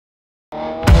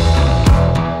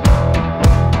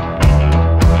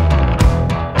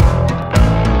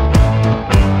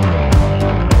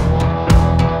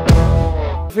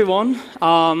everyone.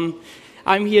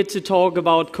 I'm here to talk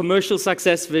about commercial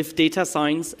success with data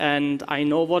science, and I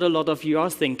know what a lot of you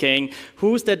are thinking.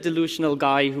 Who's that delusional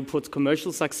guy who puts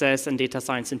commercial success and data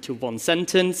science into one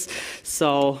sentence?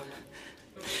 So,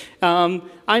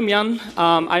 I'm Jan.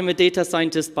 I'm a data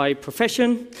scientist by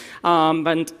profession,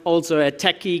 and also a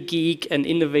techie geek and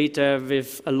innovator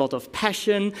with a lot of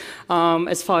passion.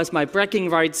 As far as my bragging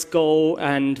rights go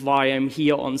and why I'm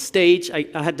here on stage, I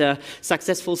had a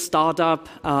successful startup,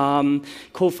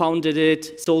 co-founded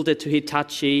it, sold it to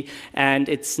Hitachi, and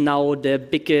it's now the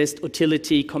biggest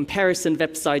utility comparison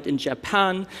website in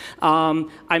Japan.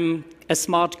 I'm a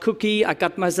smart cookie. I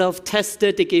got myself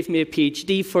tested. They gave me a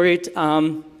PhD for it.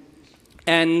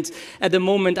 And at the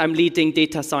moment, I'm leading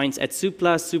data science at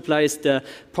Zoopla. Zoopla is the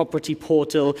property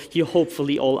portal you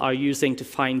hopefully all are using to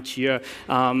find your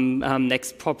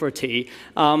next property.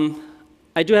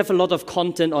 I do have a lot of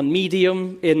content on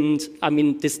Medium, and I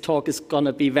mean, this talk is going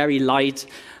to be very light,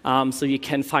 so you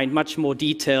can find much more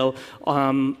detail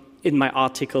in my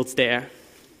articles there.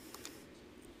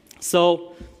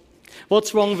 So,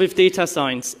 what's wrong with data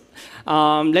science?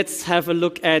 Let's have a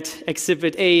look at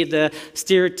Exhibit A, the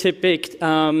stereotypic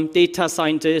data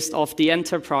scientist of the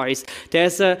enterprise.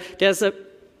 There's a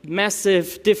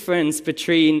massive difference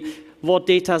between what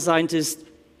data scientists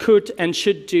could and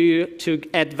should do to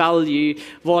add value,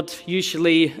 what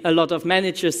usually a lot of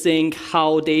managers think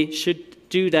how they should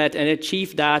do that and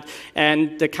achieve that,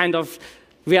 and the kind of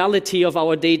reality of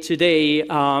our day-to-day.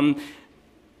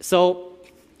 So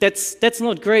that's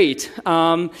not great.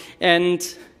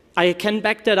 And I can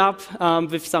back that up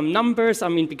with some numbers, I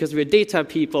mean, because we're data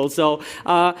people. So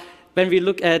when we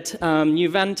look at New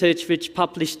Vantage, which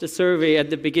published a survey at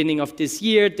the beginning of this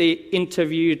year, they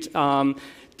interviewed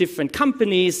different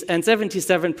companies, and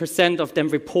 77% of them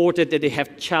reported that they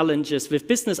have challenges with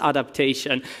business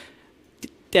adaptation.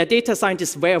 Their data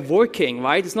scientists were working,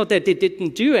 right? It's not that they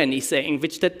didn't do anything,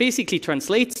 which that basically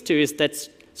translates to is that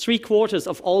 3/4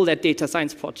 of all their data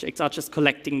science projects are just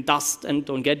collecting dust and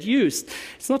don't get used.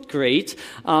 It's not great.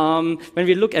 When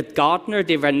we look at Gartner,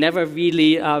 they were never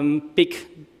really big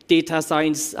data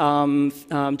science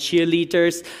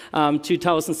cheerleaders.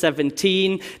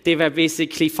 2017, they were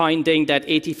basically finding that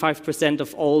 85%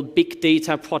 of all big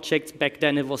data projects, back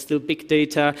then it was still big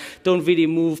data, don't really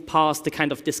move past the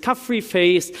kind of discovery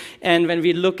phase. And when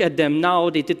we look at them now,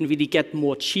 they didn't really get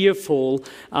more cheerful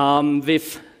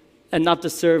with another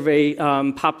survey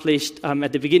published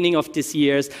at the beginning of this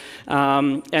year,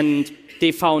 and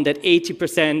they found that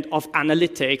 80% of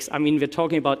analytics, I mean, we're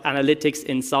talking about analytics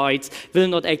insights, will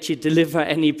not actually deliver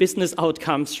any business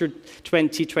outcomes through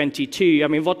 2022. I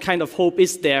mean, what kind of hope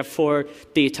is there for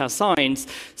data science?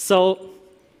 So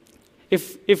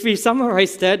if we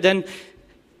summarize that, then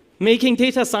making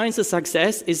data science a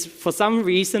success is, for some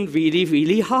reason, really,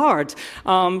 really hard.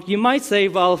 You might say,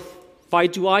 well, why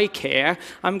do I care?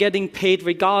 I'm getting paid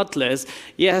regardless.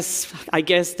 Yes, I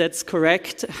guess that's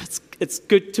correct. It's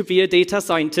good to be a data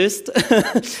scientist.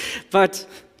 But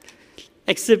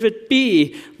Exhibit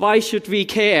B, why should we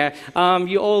care?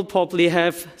 You all probably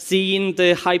have seen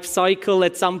the hype cycle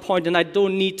at some point, and I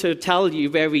don't need to tell you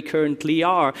where we currently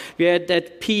are. We're at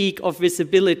that peak of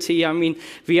visibility. I mean,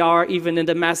 we are even in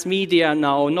the mass media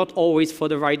now, not always for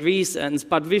the right reasons,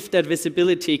 but with that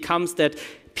visibility comes that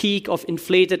peak of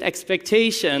inflated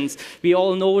expectations. We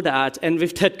all know that. And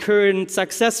with that current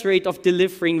success rate of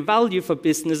delivering value for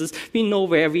businesses, we know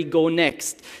where we go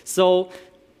next. So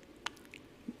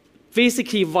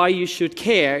basically why you should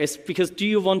care is because do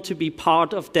you want to be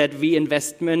part of that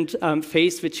reinvestment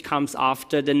phase which comes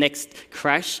after the next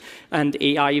crash and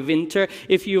AI winter?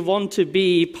 If you want to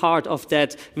be part of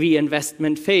that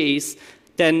reinvestment phase,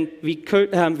 then we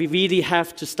really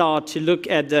have to start to look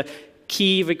at the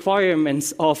key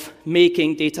requirements of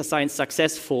making data science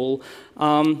successful.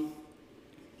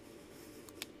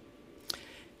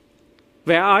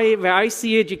 Where I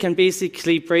see it, you can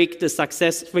basically break the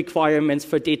success requirements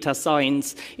for data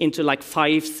science into like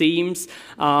 5 themes.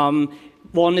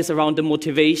 One is around the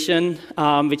motivation,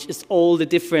 which is all the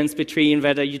difference between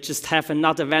whether you just have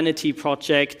another vanity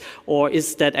project or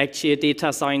is that actually a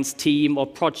data science team or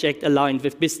project aligned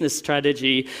with business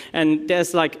strategy. And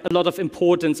there's like a lot of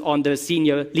importance on the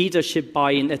senior leadership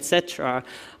buy-in, etc.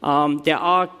 There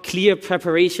are clear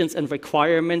preparations and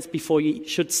requirements before you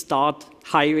should start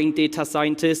hiring data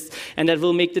scientists, and that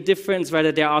will make the difference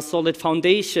whether there are solid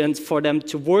foundations for them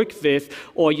to work with,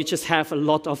 or you just have a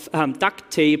lot of duct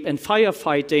tape and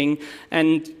firefighting.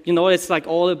 And you know, it's like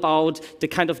all about the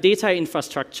kind of data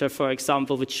infrastructure, for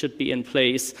example, which should be in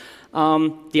place.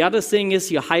 The other thing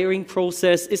is your hiring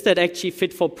process. Is that actually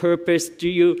fit for purpose? Do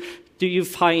you Do you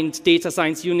find data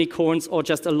science unicorns or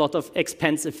just a lot of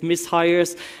expensive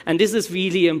mishires? And this is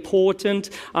really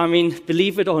important. I mean,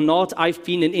 believe it or not, I've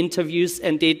been in interviews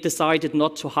and they decided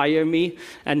not to hire me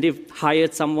and they've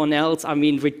hired someone else. I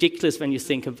mean, ridiculous when you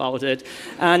think about it.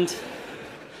 And,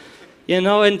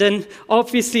 and then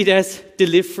obviously there's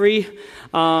delivery.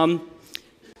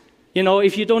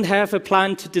 If you don't have a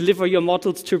plan to deliver your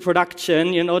models to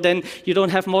production, then you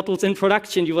don't have models in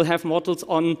production. You will have models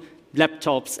on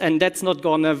laptops, and that's not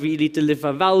going to really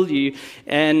deliver value.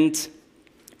 And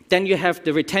then you have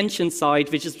the retention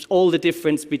side, which is all the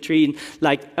difference between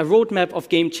like a roadmap of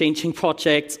game-changing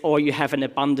projects or you have an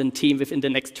abundant team within the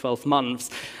next 12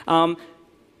 months.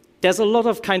 There's a lot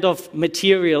of kind of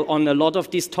material on a lot of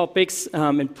these topics,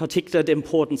 in particular the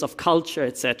importance of culture,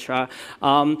 etc.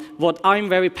 What I'm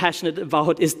very passionate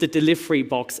about is the delivery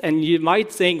box. And you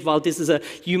might think, well, this is a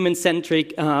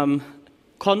human-centric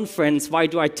conference, why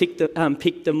do I pick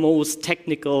the most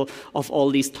technical of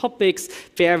all these topics?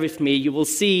 Bear with me, you will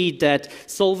see that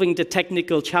solving the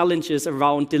technical challenges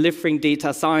around delivering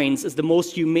data science is the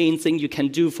most humane thing you can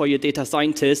do for your data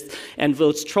scientists and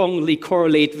will strongly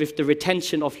correlate with the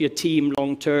retention of your team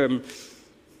long term.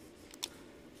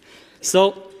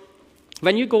 So,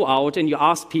 when you go out and you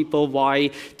ask people why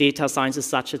data science is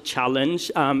such a challenge,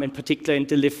 in particular in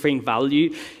delivering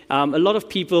value, a lot of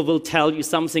people will tell you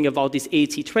something about this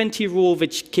 80-20 rule,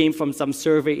 which came from some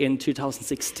survey in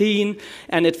 2016,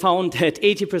 and it found that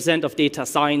 80% of data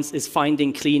science is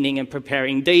finding, cleaning, and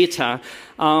preparing data.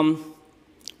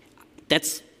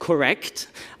 That's correct.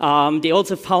 They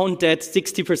also found that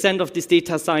 60% of these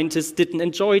data scientists didn't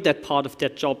enjoy that part of their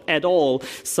job at all.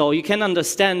 So you can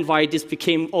understand why this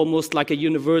became almost like a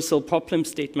universal problem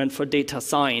statement for data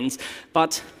science.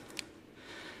 But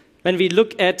when we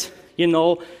look at,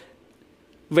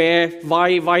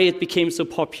 why it became so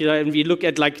popular, and we look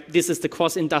at this is the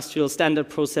cross-industrial standard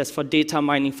process for data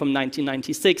mining from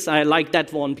 1996. I like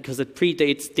that one because it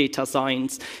predates data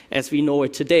science as we know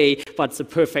it today, but it's a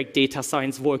perfect data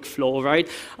science workflow, right?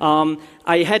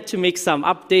 I had to make some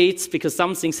updates because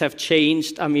some things have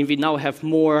changed. I mean, we now have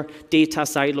more data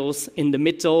silos in the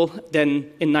middle than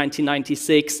in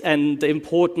 1996, and the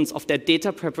importance of that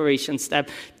data preparation step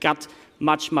got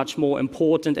much, much more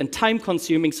important and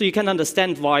time-consuming. So you can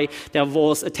understand why there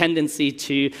was a tendency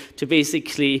to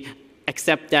basically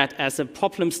accept that as a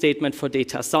problem statement for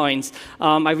data science.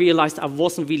 I realized I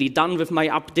wasn't really done with my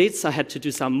updates. I had to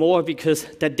do some more because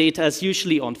that data is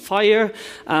usually on fire.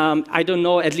 I don't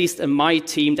know, at least in my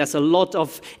team, there's a lot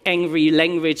of angry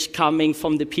language coming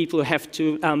from the people who have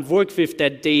to work with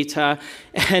that data.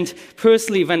 And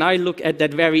personally, when I look at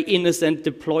that very innocent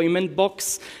deployment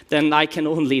box, then I can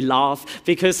only laugh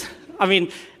because I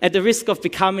mean, at the risk of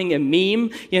becoming a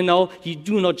meme, you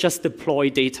do not just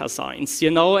deploy data science,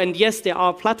 And yes, there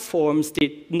are platforms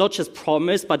that not just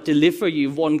promise, but deliver you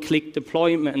one-click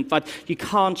deployment. But you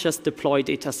can't just deploy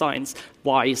data science.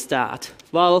 Why is that?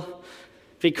 Well,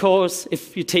 because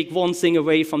if you take one thing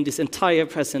away from this entire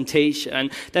presentation,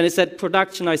 then it's that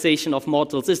productionization of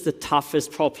models is the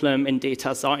toughest problem in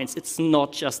data science. It's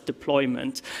not just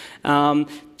deployment.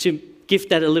 To give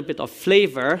that a little bit of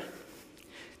flavor,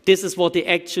 this is what the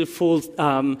actual full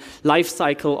life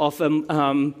cycle of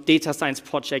a data science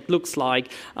project looks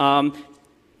like.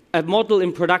 A model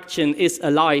in production is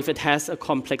alive. It has a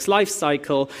complex life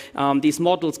cycle. These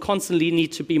models constantly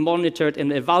need to be monitored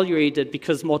and evaluated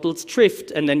because models drift,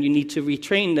 and then you need to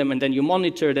retrain them, and then you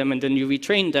monitor them, and then you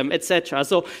retrain them, etc.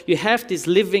 So you have this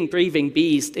living, breathing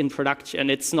beast in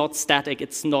production. It's not static.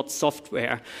 It's not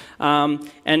software.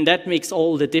 And that makes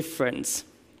all the difference.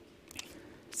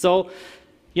 So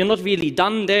you're not really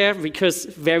done there because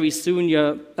very soon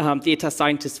your data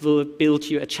scientists will build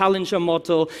you a challenger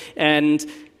model, and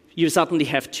you suddenly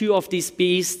have two of these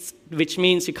beasts, which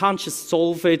means you can't just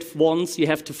solve it once. You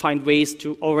have to find ways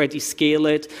to already scale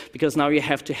it because now you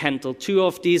have to handle two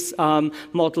of these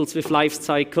models with life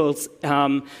cycles,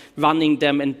 running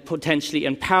them and potentially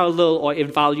in parallel or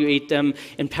evaluate them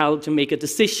in parallel to make a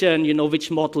decision,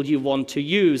 which model you want to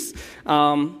use.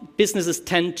 Businesses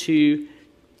tend to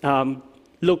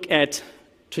look at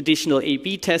traditional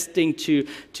A/B testing to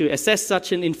assess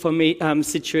such an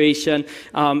situation,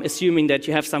 assuming that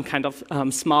you have some kind of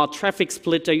smart traffic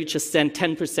splitter. You just send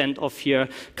 10% of your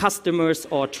customers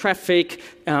or traffic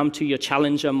to your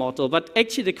challenger model. But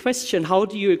actually the question, how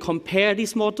do you compare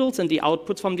these models and the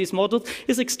outputs from these models,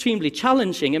 is extremely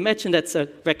challenging. Imagine that's a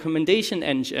recommendation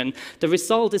engine. The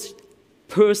result is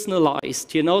personalized,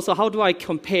 So how do I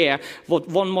compare what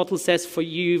one model says for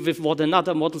you with what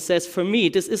another model says for me?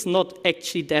 This is not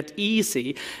actually that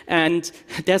easy. And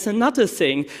there's another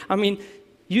thing. I mean,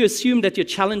 you assume that your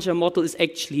challenger model is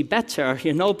actually better,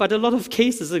 but a lot of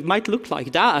cases it might look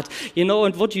like that,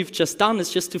 and what you've just done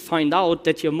is just to find out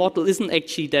that your model isn't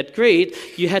actually that great.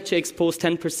 You had to expose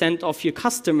 10% of your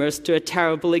customers to a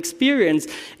terrible experience.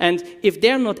 And if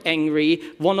they're not angry,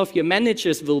 one of your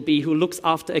managers will be who looks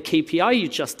after a KPI you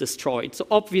just destroyed. So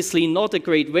obviously not a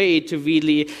great way to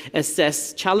really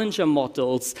assess challenger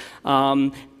models,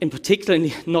 in particular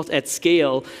not at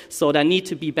scale. So there need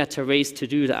to be better ways to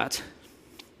do that.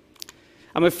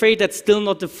 I'm afraid that's still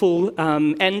not the full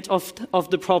end of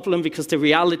the problem, because the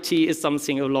reality is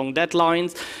something along that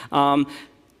lines.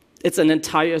 It's an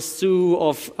entire zoo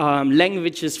of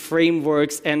languages,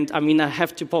 frameworks, and I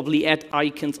have to probably add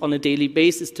icons on a daily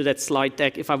basis to that slide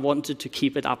deck if I wanted to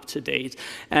keep it up to date.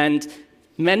 And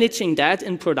managing that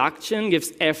in production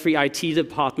gives every IT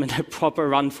department a proper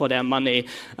run for their money.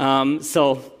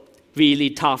 So really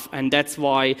tough, and that's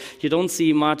why you don't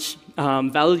see much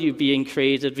value being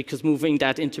created, because moving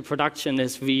that into production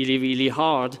is really, really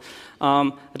hard.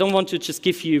 I don't want to just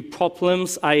give you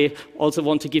problems, I also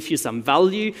want to give you some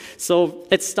value. So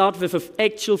let's start with an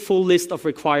actual full list of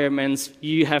requirements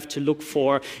you have to look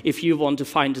for if you want to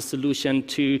find a solution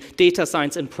to data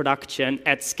science in production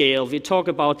at scale. We talk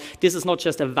about this is not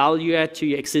just a value add to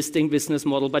your existing business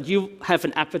model, but you have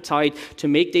an appetite to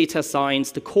make data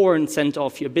science the core and center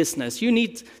of your business. You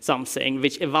need something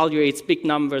which evaluates big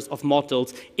numbers of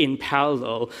models in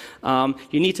parallel.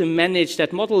 You need to manage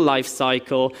that model life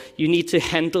cycle. You need to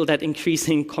handle that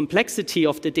increasing complexity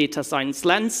of the data science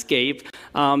landscape.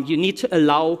 You need to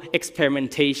allow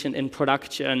experimentation in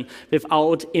production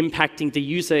without impacting the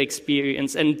user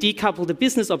experience, and decouple the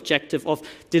business objective of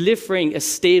delivering a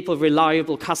stable,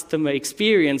 reliable customer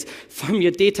experience from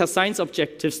your data science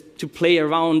objectives to play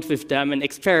around with them and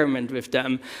experiment with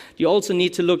them. You also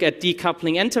need to look at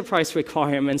decoupling enterprise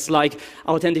requirements like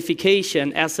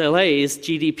authentication, SLAs,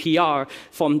 GDPR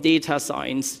from data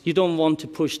science. You don't want to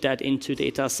push that into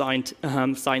data science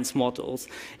models.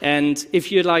 And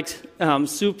if you're like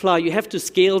Zoopla, you have to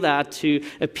scale that to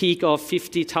a peak of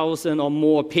 50,000 or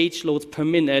more page loads per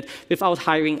minute without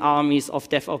hiring armies of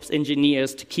DevOps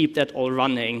engineers to keep that all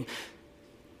running.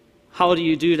 How do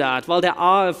you do that? Well, there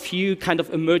are a few kind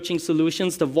of emerging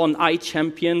solutions. The one I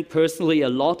champion personally a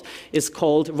lot is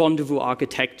called Rendezvous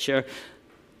Architecture.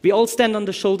 We all stand on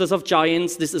the shoulders of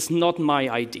giants. This is not my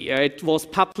idea. It was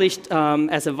published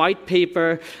as a white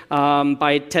paper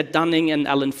by Ted Dunning and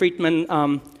Alan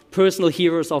Friedman, personal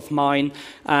heroes of mine,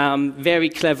 very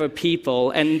clever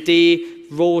people. And they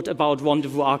wrote about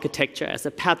Rendezvous Architecture as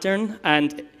a pattern,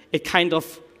 and it kind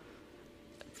of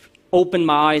opened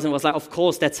my eyes and was like, of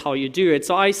course, that's how you do it.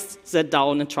 So I sat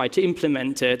down and tried to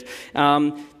implement it.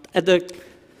 At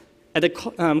the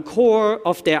core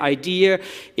of their idea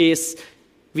is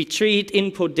we treat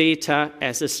input data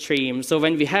as a stream. So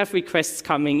when we have requests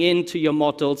coming into your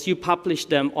models, you publish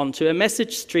them onto a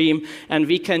message stream, and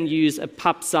we can use a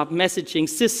pub/sub messaging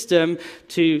system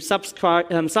to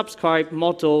subscribe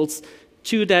models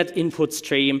to that input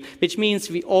stream, which means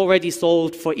we already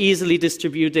solved for easily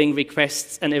distributing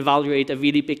requests and evaluate a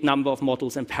really big number of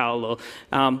models in parallel.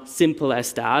 Simple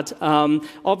as that.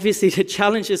 Obviously, the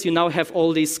challenge is you now have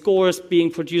all these scores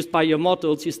being produced by your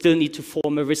models. You still need to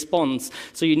form a response.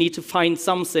 So you need to find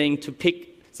something to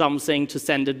pick something to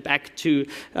send it back to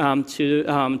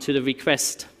the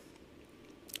request.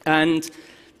 And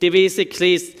they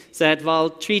basically said, well,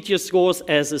 treat your scores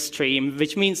as a stream,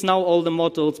 which means now all the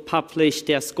models publish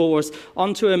their scores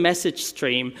onto a message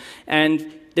stream. And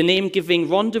the name-giving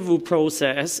rendezvous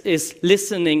process is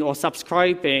listening or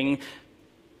subscribing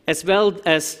as well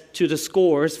as to the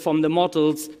scores from the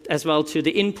models, as well to the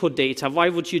input data. Why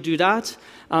would you do that?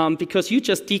 Because you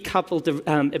just decouple the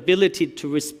ability to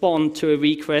respond to a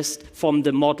request from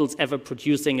the models ever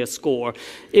producing a score.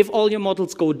 If all your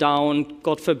models go down,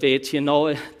 God forbid,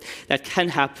 that can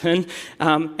happen,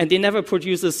 and they never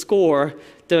produce a score,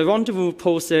 the rendezvous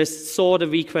process saw the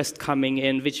request coming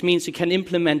in, which means you can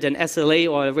implement an SLA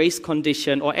or a race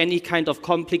condition or any kind of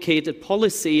complicated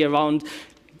policy around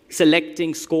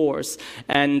selecting scores.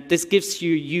 And this gives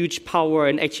you huge power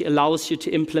and actually allows you to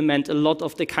implement a lot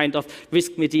of the kind of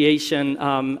risk mitigation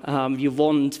you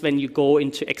want when you go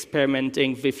into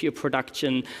experimenting with your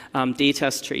production data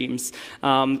streams.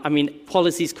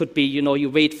 Policies could be, you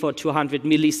wait for 200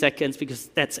 milliseconds because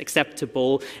that's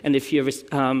acceptable. And if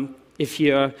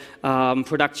your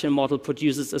production model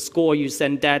produces a score, you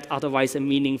send that, otherwise a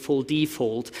meaningful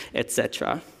default,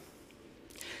 etc.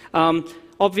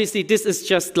 Obviously, this is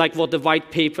just like what the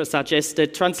white paper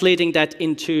suggested. Translating that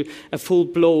into a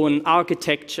full-blown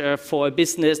architecture for a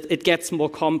business, it gets more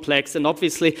complex. And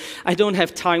obviously, I don't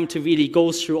have time to really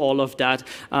go through all of that.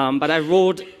 But I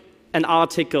wrote an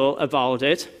article about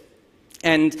it.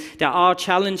 And there are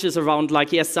challenges around,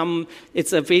 like, yes,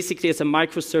 basically it's a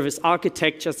microservice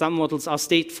architecture. Some models are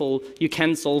stateful. You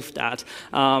can solve that.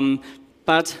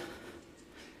 But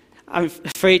I'm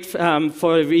afraid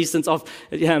for reasons of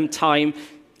time,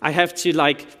 I have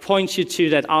to point you to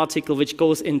that article which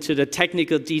goes into the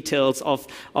technical details of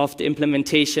the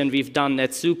implementation we've done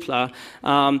at Zoopla.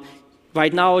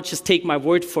 Right now, just take my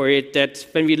word for it that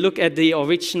when we look at the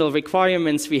original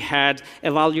requirements we had,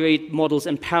 evaluate models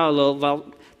in parallel, well,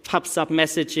 PubSub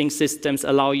messaging systems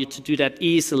allow you to do that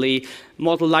easily.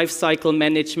 Model lifecycle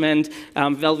management,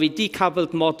 well, we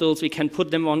decoupled models. We can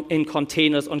put them in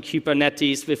containers on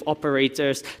Kubernetes with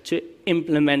operators to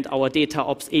implement our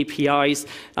DataOps APIs.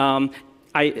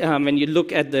 When you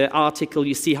look at the article,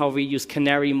 you see how we use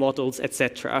canary models,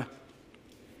 etc.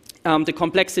 The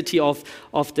complexity of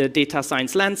the data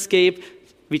science landscape,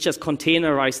 we just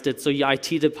containerized it, so your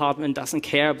IT department doesn't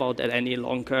care about that any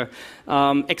longer.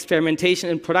 Experimentation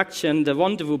in production, the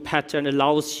rendezvous pattern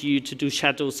allows you to do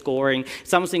shadow scoring,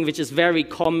 something which is very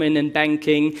common in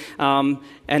banking,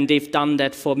 and they've done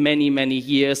that for many, many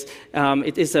years.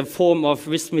 It is a form of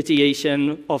risk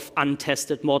mitigation of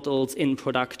untested models in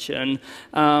production.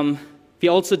 We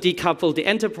also decouple the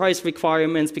enterprise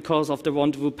requirements because of the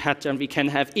rendezvous pattern. We can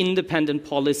have independent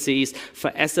policies for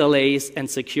SLAs and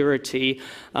security.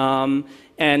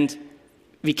 And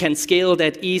we can scale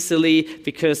that easily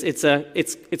because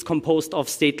it's composed of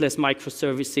stateless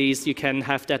microservices. You can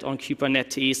have that on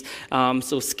Kubernetes.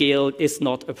 So scale is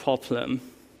not a problem.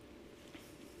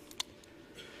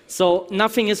 So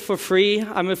nothing is for free,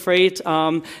 I'm afraid.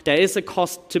 There is a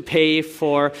cost to pay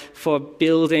for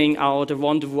building out a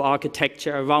rendezvous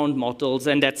architecture around models,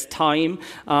 and that's time.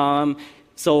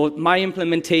 So my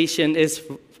implementation is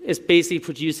basically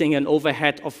producing an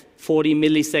overhead of 40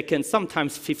 milliseconds,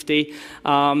 sometimes 50.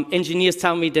 Engineers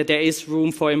tell me that there is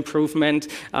room for improvement.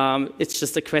 It's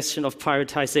just a question of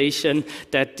prioritization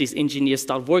that these engineers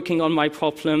start working on my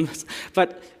problems.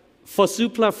 But for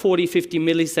Zoopla, 40, 50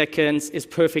 milliseconds is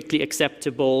perfectly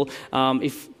acceptable.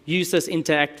 If users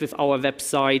interact with our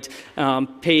website,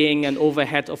 paying an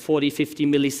overhead of 40, 50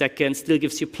 milliseconds still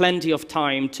gives you plenty of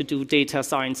time to do data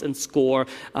science and score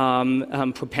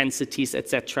propensities,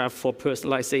 etc., for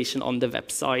personalization on the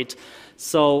website.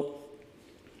 So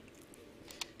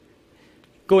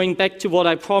going back to what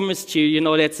I promised you,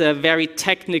 that's a very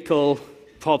technical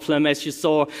problem. As you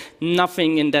saw,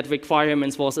 nothing in that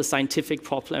requirements was a scientific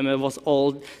problem. It was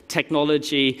all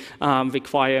technology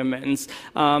requirements.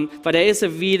 But there is a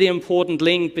really important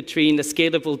link between the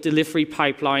scalable delivery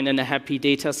pipeline and a happy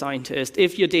data scientist.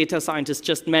 If your data scientist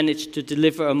just managed to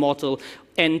deliver a model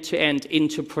end-to-end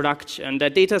into production,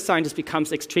 that data scientist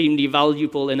becomes extremely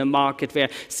valuable in a market where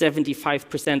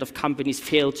 75% of companies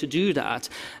fail to do that.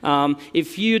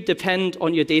 If you depend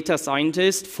on your data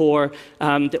scientist for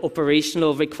the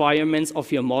operational requirements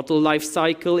of your model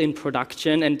lifecycle in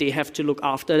production, and they have to look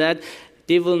after that,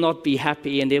 they will not be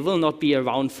happy and they will not be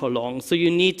around for long. So you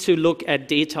need to look at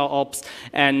data ops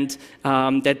and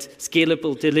that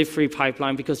scalable delivery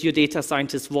pipeline, because your data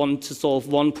scientists want to solve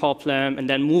one problem and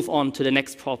then move on to the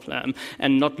next problem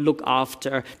and not look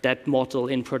after that model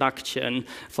in production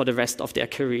for the rest of their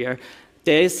career.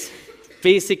 There's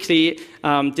basically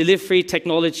delivery,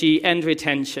 technology, and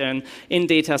retention in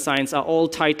data science are all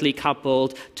tightly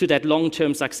coupled to that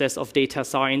long-term success of data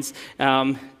science.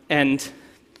 And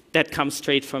that comes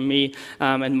straight from me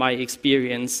and my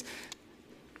experience.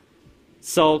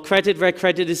 So credit where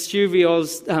credit is due. We all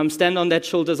stand on the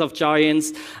shoulders of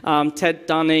giants. Ted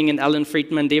Dunning and Alan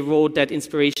Friedman, they wrote that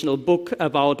inspirational book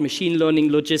about machine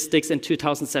learning logistics in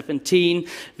 2017,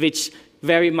 which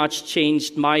very much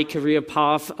changed my career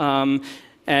path.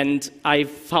 And I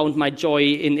found my joy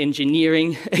in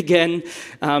engineering again,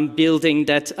 building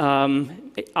that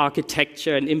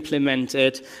architecture and implement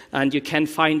it. And you can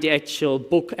find the actual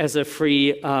book as a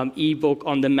free ebook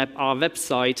on the MapR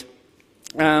website.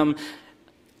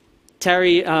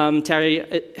 Terry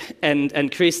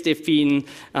and Chris, they've been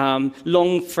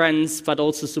long friends, but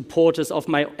also supporters of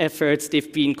my efforts.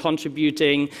 They've been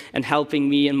contributing and helping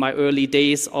me in my early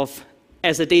days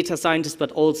as a data scientist,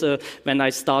 but also when I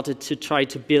started to try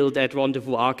to build that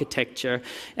rendezvous architecture.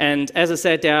 And as I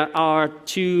said, there are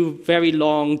 2 very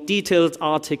long, detailed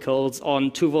articles on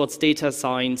Towards Data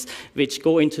Science, which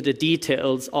go into the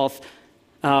details of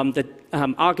the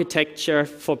architecture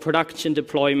for production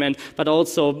deployment, but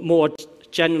also more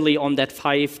generally on that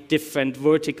 5 different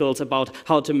verticals about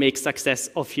how to make success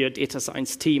of your data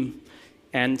science team.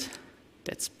 And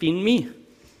that's been me.